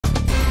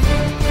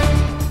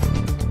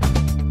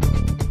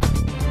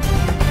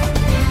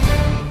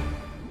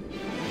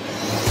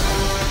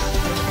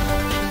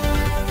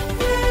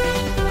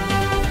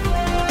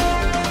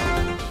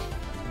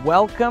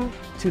Welcome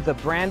to the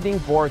Branding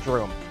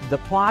Boardroom, the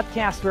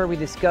podcast where we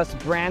discuss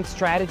brand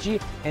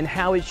strategy and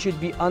how it should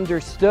be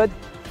understood,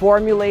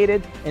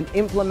 formulated, and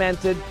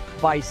implemented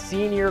by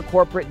senior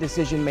corporate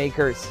decision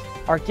makers.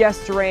 Our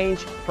guests range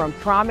from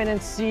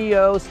prominent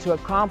CEOs to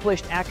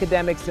accomplished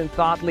academics and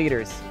thought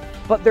leaders.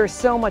 But there's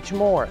so much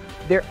more.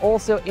 They're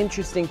also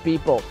interesting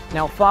people.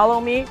 Now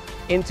follow me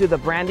into the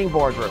Branding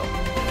Boardroom.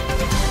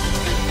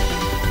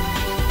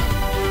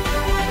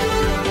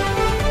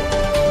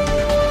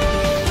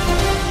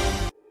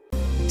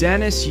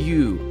 Dennis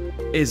Yu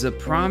is a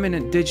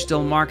prominent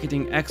digital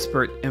marketing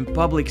expert and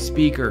public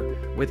speaker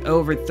with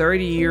over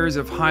 30 years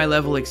of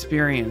high-level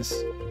experience.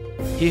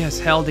 He has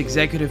held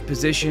executive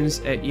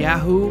positions at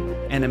Yahoo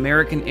and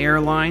American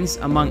Airlines,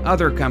 among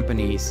other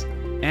companies,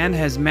 and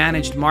has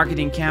managed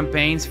marketing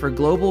campaigns for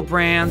global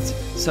brands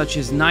such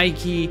as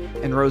Nike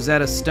and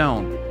Rosetta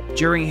Stone.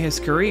 During his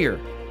career,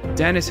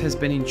 Dennis has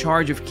been in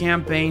charge of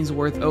campaigns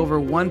worth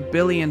over $1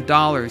 billion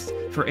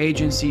for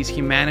agencies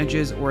he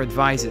manages or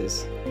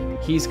advises.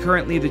 He's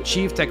currently the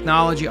Chief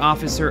Technology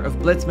Officer of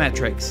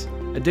Blitzmetrics,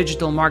 a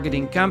digital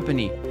marketing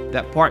company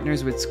that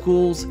partners with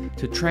schools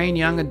to train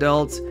young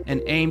adults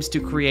and aims to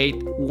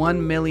create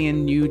 1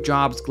 million new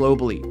jobs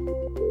globally.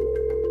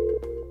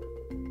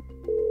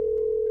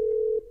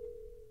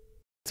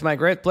 It's my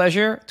great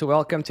pleasure to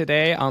welcome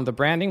today on the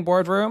Branding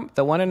Boardroom,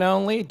 the one and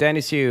only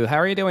Dennis Yu. How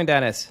are you doing,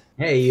 Dennis?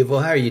 Hey, Ivo,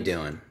 how are you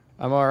doing?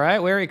 I'm all right.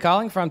 Where are you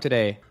calling from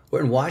today?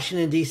 We're in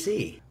Washington,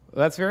 D.C.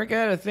 That's very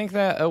good. I think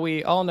that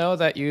we all know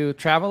that you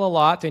travel a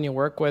lot and you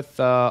work with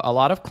a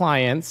lot of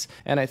clients.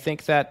 And I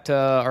think that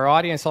our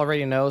audience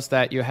already knows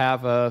that you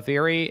have a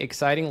very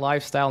exciting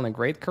lifestyle and a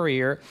great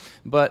career.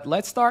 But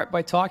let's start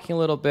by talking a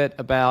little bit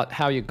about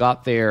how you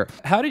got there.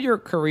 How did your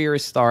career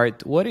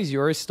start? What is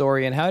your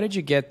story? And how did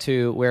you get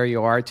to where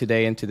you are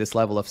today and to this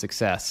level of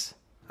success?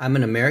 I'm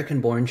an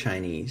American-born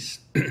Chinese,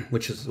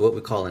 which is what we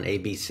call an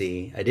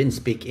ABC. I didn't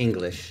speak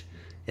English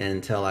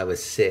until I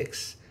was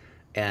 6.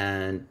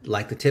 And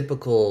like the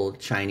typical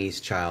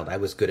Chinese child, I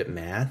was good at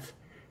math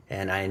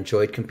and I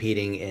enjoyed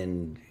competing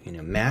in,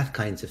 math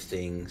kinds of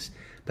things,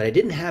 but I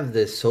didn't have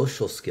the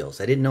social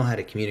skills. I didn't know how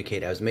to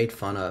communicate. I was made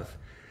fun of.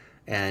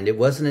 And it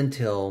wasn't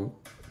until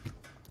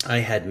I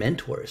had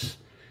mentors.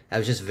 I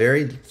was just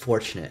very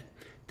fortunate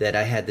that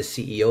I had the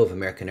CEO of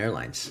American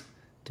Airlines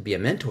to be a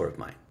mentor of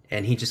mine.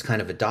 And he just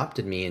kind of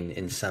adopted me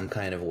in some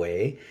kind of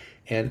way.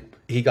 And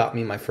he got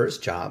me my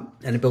first job,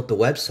 and I built the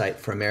website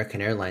for American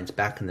Airlines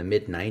back in the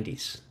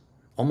mid-90s,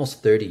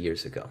 almost 30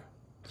 years ago.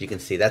 You can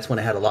see that's when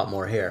I had a lot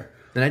more hair.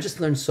 And I just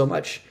learned so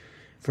much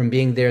from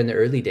being there in the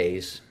early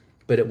days,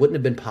 but it wouldn't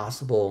have been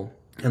possible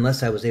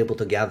unless I was able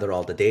to gather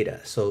all the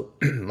data. So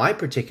my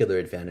particular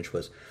advantage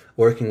was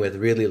working with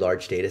really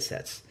large data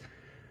sets.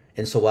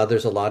 And so while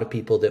there's a lot of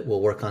people that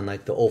will work on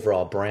like the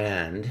overall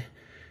brand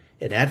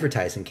and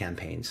advertising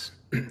campaigns,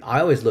 I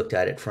always looked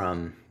at it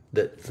from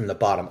the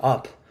bottom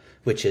up,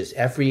 which is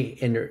every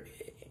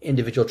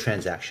individual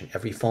transaction,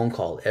 every phone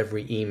call,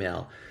 every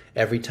email,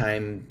 every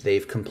time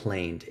they've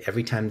complained,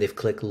 every time they've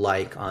clicked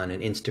like on an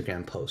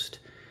Instagram post.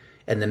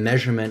 And the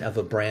measurement of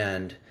a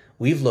brand,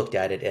 we've looked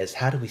at it as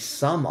how do we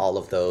sum all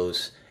of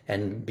those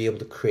and be able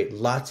to create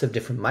lots of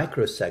different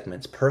micro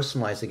segments,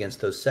 personalized against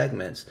those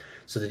segments,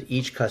 so that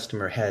each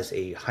customer has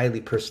a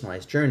highly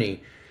personalized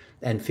journey,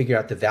 and figure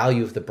out the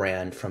value of the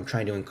brand from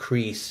trying to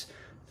increase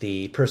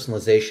the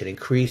personalization,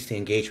 increase the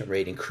engagement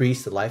rate,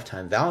 increase the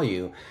lifetime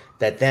value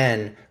that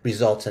then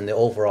results in the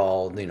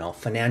overall,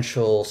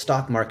 financial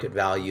stock market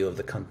value of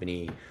the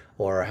company,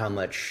 or how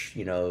much,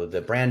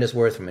 the brand is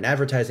worth from an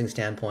advertising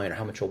standpoint, or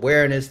how much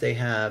awareness they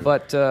have.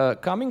 But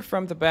coming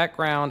from the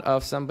background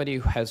of somebody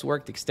who has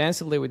worked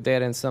extensively with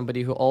data and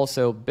somebody who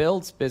also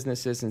builds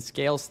businesses and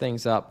scales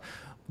things up,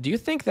 do you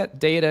think that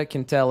data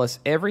can tell us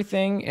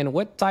everything? And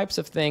what types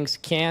of things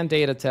can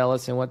data tell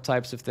us, and what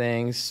types of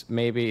things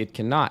maybe it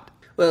cannot?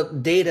 Well,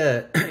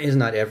 data is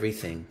not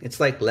everything. It's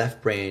like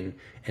left brain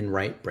and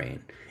right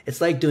brain.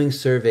 It's like doing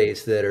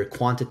surveys that are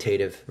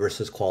quantitative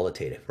versus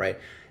qualitative, right?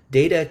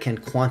 Data can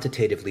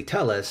quantitatively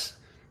tell us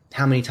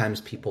how many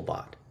times people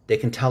bought. They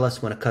can tell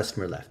us when a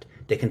customer left.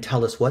 They can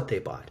tell us what they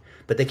bought,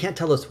 but they can't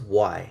tell us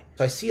why.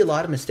 So I see a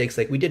lot of mistakes.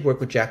 Like we did work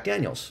with Jack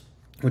Daniels,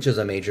 which is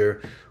a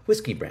major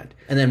whiskey brand.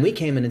 And then we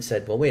came in and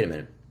said, well, wait a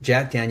minute.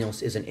 Jack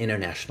Daniels is an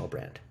international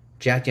brand.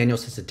 Jack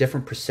Daniels has a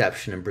different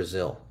perception in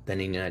Brazil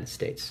than in the United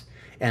States.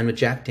 And with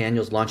Jack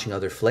Daniels launching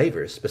other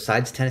flavors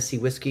besides Tennessee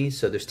whiskey,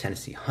 so there's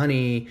Tennessee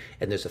honey,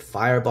 and there's a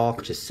Fireball,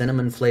 which is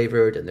cinnamon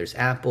flavored, and there's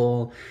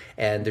apple,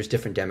 and there's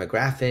different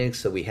demographics.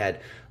 So we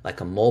had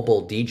like a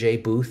mobile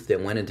DJ booth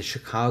that went into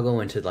Chicago,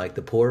 into like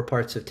the poorer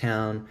parts of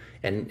town,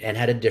 and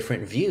had a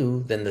different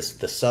view than the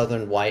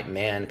southern white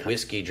man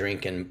whiskey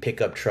drinking,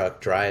 pickup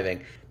truck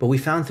driving. But we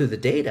found through the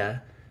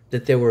data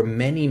that there were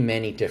many,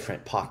 many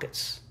different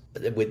pockets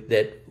that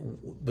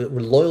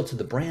were loyal to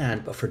the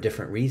brand, but for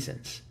different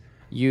reasons.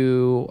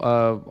 You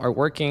are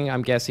working,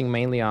 I'm guessing,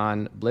 mainly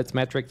on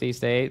Blitzmetric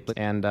these days,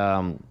 and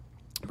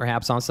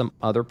perhaps on some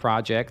other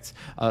projects.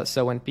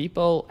 So when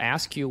people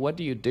ask you, what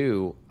do you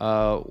do?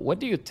 What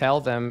do you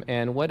tell them?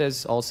 And what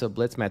does also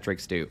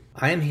Blitzmetrics do?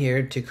 I am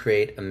here to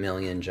create 1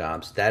 million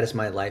jobs. That is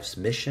my life's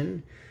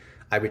mission.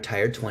 I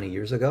retired 20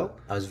 years ago.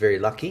 I was very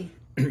lucky,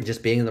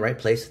 just being in the right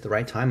place at the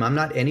right time. I'm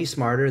not any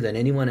smarter than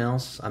anyone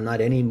else. I'm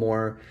not any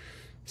more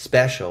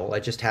special. I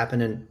just happen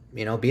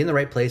to, be in the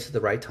right place at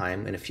the right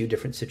time in a few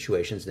different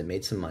situations that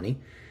made some money.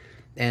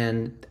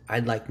 And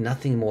I'd like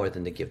nothing more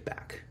than to give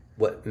back.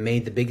 What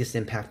made the biggest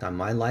impact on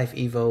my life,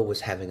 Ivo,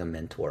 was having a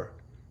mentor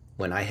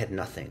when I had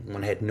nothing,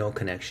 when I had no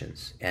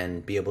connections,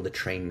 and be able to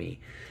train me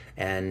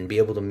and be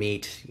able to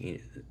meet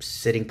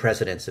sitting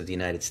presidents of the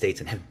United States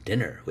and have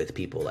dinner with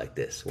people like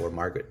this, or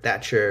Margaret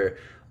Thatcher,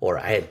 or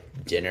I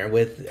had dinner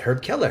with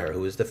Herb Kelleher,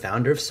 who was the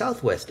founder of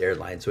Southwest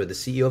Airlines or the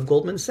CEO of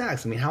Goldman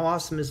Sachs. I mean, how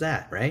awesome is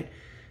that, right?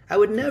 I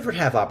would never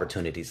have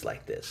opportunities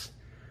like this,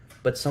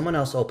 but someone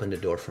else opened a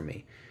door for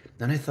me.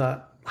 And I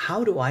thought,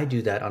 how do I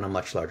do that on a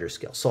much larger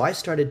scale? So I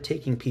started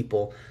taking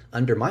people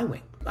under my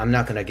wing. I'm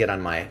not going to get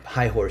on my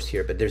high horse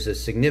here, but there's a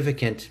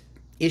significant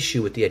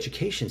issue with the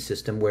education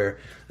system where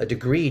a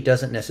degree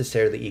doesn't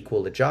necessarily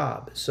equal a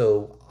job.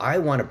 So I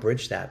want to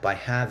bridge that by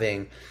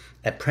having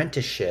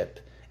apprenticeship,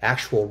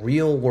 actual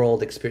real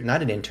world experience,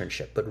 not an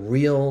internship, but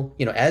real,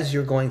 as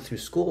you're going through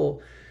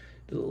school,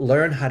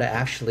 learn how to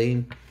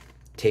actually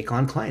take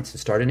on clients and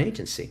start an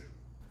agency.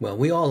 Well,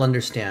 we all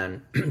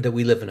understand that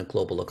we live in a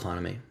global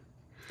economy.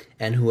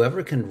 And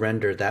whoever can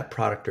render that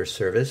product or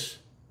service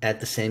at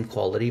the same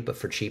quality but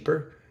for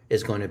cheaper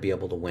is going to be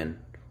able to win,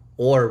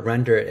 or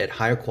render it at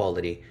higher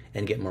quality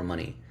and get more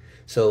money.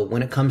 So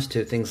when it comes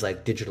to things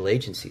like digital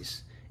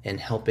agencies and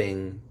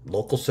helping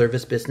local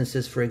service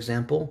businesses, for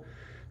example,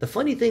 the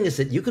funny thing is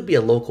that you could be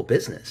a local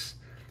business,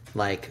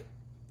 like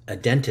a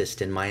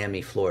dentist in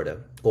Miami,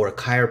 Florida, or a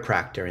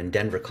chiropractor in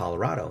Denver,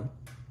 Colorado,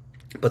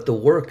 but the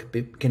work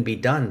can be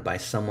done by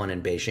someone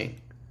in Beijing,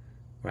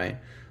 right?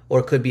 Or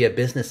it could be a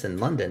business in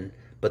London,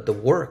 but the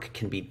work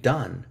can be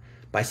done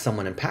by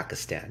someone in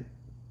Pakistan.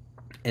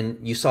 And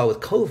you saw with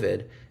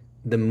COVID,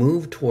 the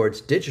move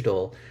towards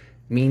digital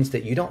means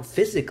that you don't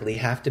physically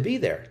have to be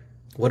there.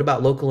 What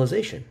about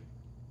localization?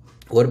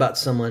 What about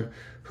someone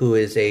who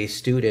is a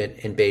student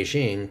in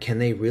Beijing? Can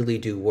they really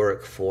do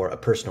work for a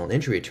personal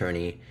injury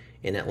attorney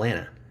in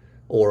Atlanta,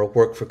 or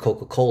work for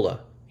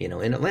Coca-Cola, in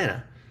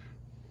Atlanta?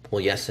 Well,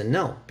 yes and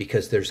no,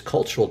 because there's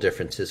cultural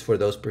differences for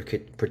those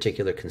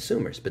particular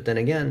consumers. But then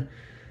again,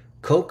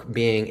 Coke,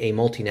 being a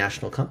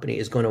multinational company,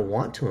 is going to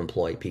want to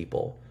employ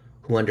people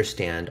who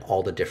understand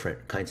all the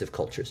different kinds of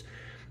cultures.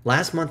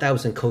 Last month, I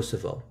was in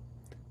Kosovo,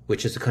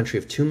 which is a country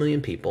of 2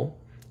 million people,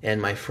 and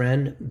my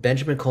friend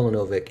Benjamin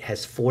Kolanovic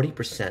has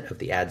 40% of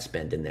the ad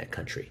spend in that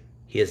country.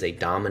 He is a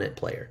dominant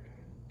player.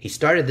 He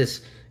started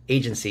this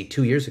agency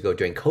 2 years ago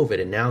during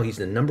COVID, and now he's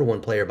the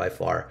 #1 player by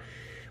far.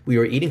 We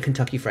were eating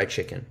Kentucky Fried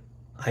Chicken.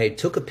 I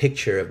took a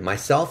picture of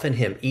myself and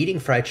him eating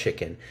fried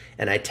chicken,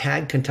 and I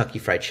tagged Kentucky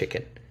Fried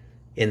Chicken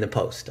in the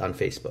post on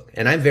Facebook.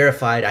 And I'm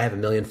verified. I have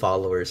 1 million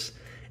followers.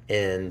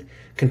 And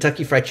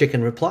Kentucky Fried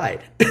Chicken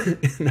replied.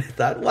 And I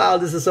thought, wow,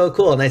 this is so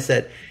cool. And I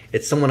said,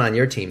 it's someone on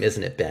your team,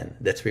 isn't it, Ben,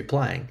 that's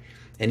replying?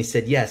 And he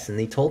said, yes. And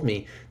he told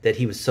me that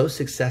he was so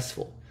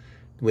successful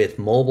with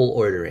mobile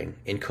ordering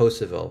in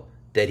Kosovo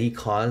that he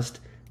caused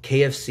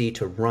KFC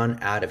to run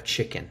out of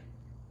chicken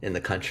in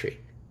the country.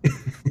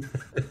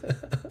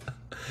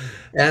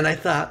 And I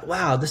thought,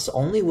 wow, this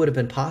only would have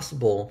been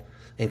possible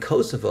in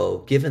Kosovo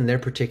given their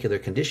particular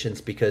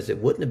conditions, because it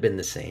wouldn't have been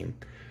the same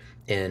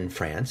in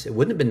France. It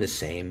wouldn't have been the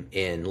same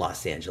in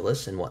Los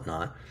Angeles and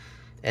whatnot.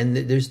 And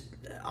there's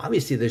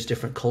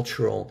different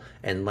cultural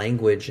and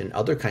language and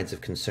other kinds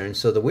of concerns.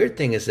 So the weird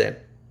thing is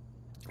that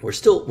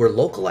we're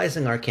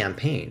localizing our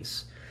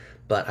campaigns,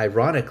 but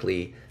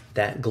ironically,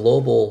 that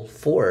global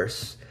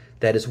force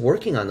that is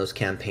working on those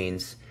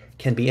campaigns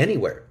can be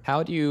anywhere.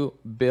 How do you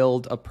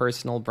build a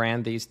personal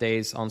brand these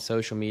days on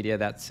social media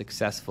that's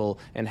successful?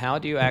 And how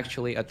do you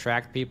actually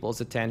attract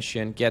people's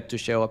attention, get to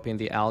show up in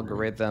the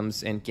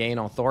algorithms, and gain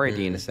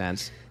authority in a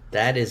sense?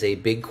 That is a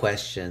big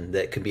question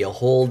that could be a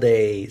whole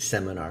day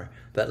seminar.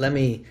 But let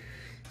me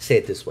say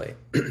it this way.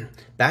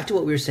 Back to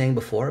what we were saying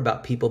before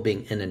about people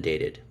being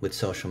inundated with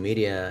social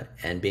media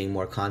and being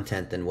more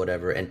content than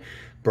whatever, and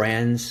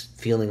brands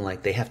feeling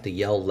like they have to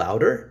yell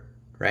louder,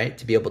 right,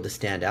 to be able to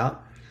stand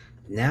out.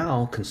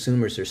 Now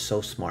consumers are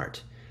so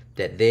smart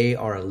that they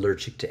are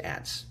allergic to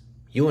ads.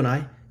 You and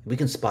I, we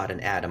can spot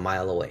an ad a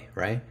mile away,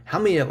 right? How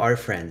many of our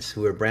friends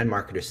who are brand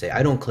marketers say,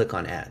 I don't click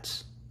on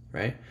ads,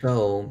 right?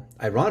 So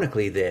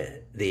ironically,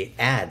 the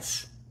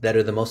ads that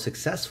are the most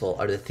successful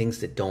are the things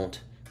that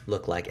don't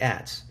look like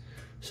ads.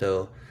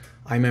 So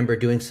I remember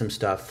doing some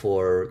stuff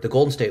for the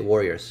Golden State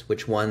Warriors,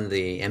 which won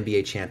the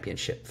NBA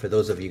championship, for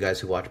those of you guys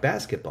who watch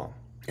basketball.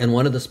 And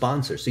one of the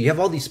sponsors, so you have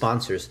all these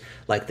sponsors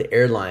like the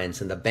airlines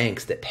and the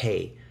banks that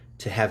pay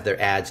to have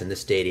their ads in the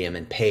stadium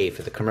and pay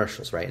for the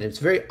commercials, right? And it's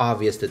very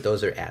obvious that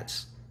those are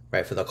ads.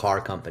 right? For the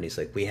car companies.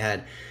 Like we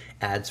had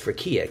ads for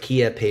Kia.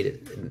 Kia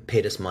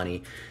paid us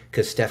money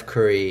because Steph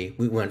Curry,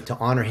 we went to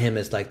honor him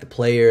as like the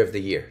player of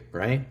the year,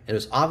 right? And it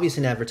was obvious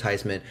an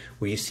advertisement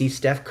where you see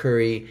Steph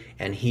Curry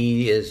and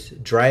he is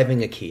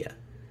driving a Kia.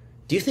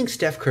 Do you think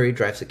Steph Curry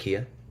drives a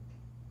Kia,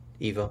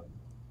 Ivo?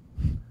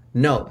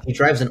 No, he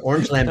drives an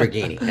orange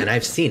Lamborghini, and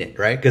I've seen it,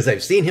 right? Because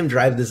I've seen him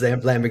drive this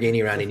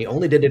Lamborghini around, and he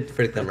only did it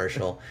for the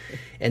commercial.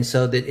 And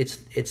so that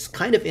it's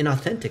kind of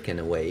inauthentic in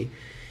a way,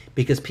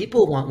 because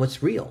people want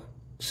what's real.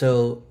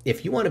 So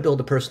if you want to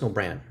build a personal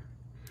brand,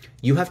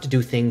 you have to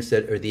do things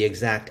that are the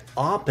exact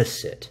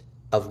opposite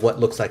of what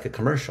looks like a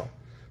commercial.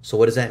 So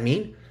what does that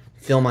mean?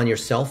 Film on your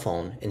cell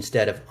phone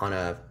instead of on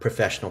a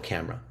professional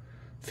camera.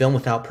 Film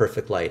without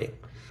perfect lighting.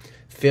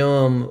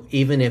 Film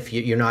even if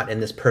you're not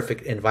in this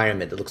perfect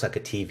environment that looks like a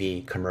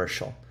TV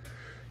commercial.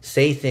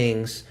 Say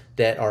things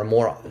that are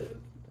more,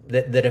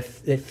 that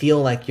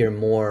feel like you're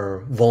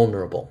more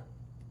vulnerable,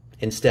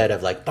 instead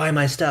of like, buy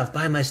my stuff,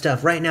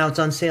 right now it's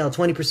on sale,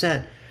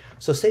 20%.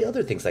 So say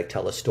other things like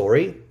tell a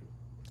story,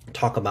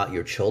 talk about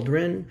your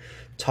children,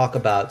 talk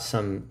about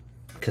some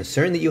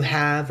concern that you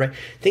have, right?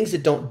 Things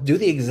that don't do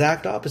the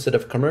exact opposite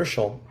of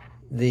commercial.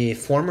 The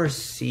former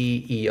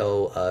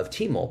CEO of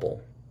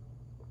T-Mobile,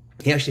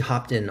 he actually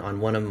hopped in on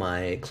one of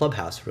my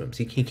clubhouse rooms.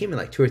 He came in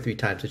like 2 or 3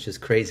 times, which is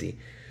crazy.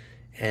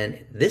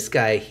 And this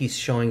guy, he's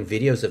showing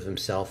videos of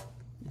himself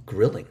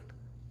grilling,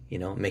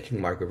 making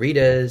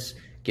margaritas,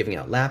 giving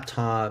out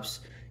laptops.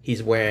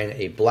 He's wearing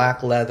a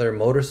black leather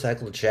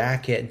motorcycle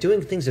jacket,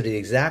 doing things that are the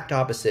exact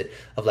opposite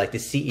of like the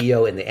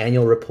CEO in the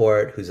annual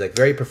report, who's like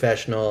very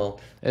professional.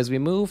 As we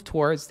move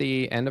towards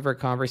the end of our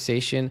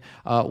conversation,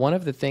 one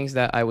of the things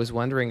that I was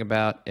wondering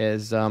about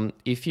is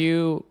if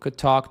you could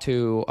talk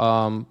to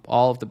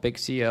all of the big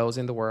CEOs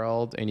in the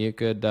world and you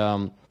could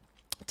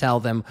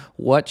tell them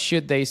what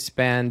should they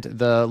spend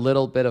the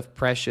little bit of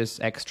precious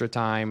extra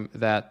time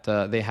that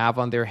they have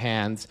on their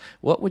hands,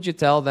 what would you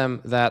tell them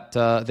that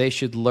they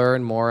should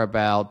learn more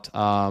about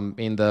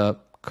in the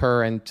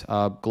current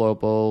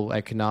global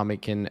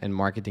economic and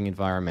marketing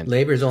environment?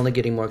 Labor is only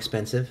getting more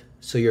expensive,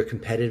 so your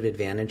competitive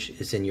advantage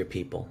is in your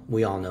people.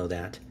 We all know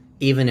that,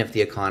 even if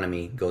the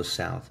economy goes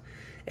south.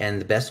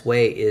 And the best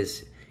way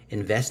is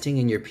investing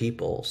in your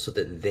people so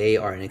that they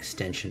are an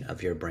extension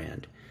of your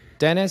brand.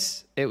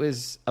 Dennis, it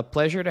was a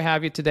pleasure to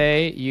have you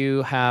today.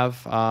 You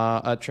have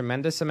a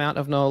tremendous amount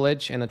of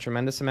knowledge and a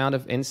tremendous amount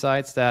of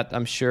insights that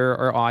I'm sure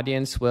our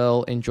audience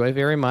will enjoy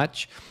very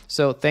much.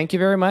 So thank you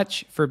very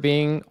much for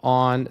being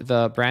on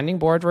the Branding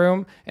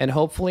Boardroom, and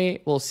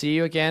hopefully we'll see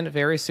you again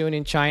very soon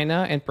in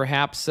China and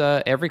perhaps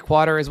every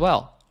quarter as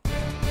well.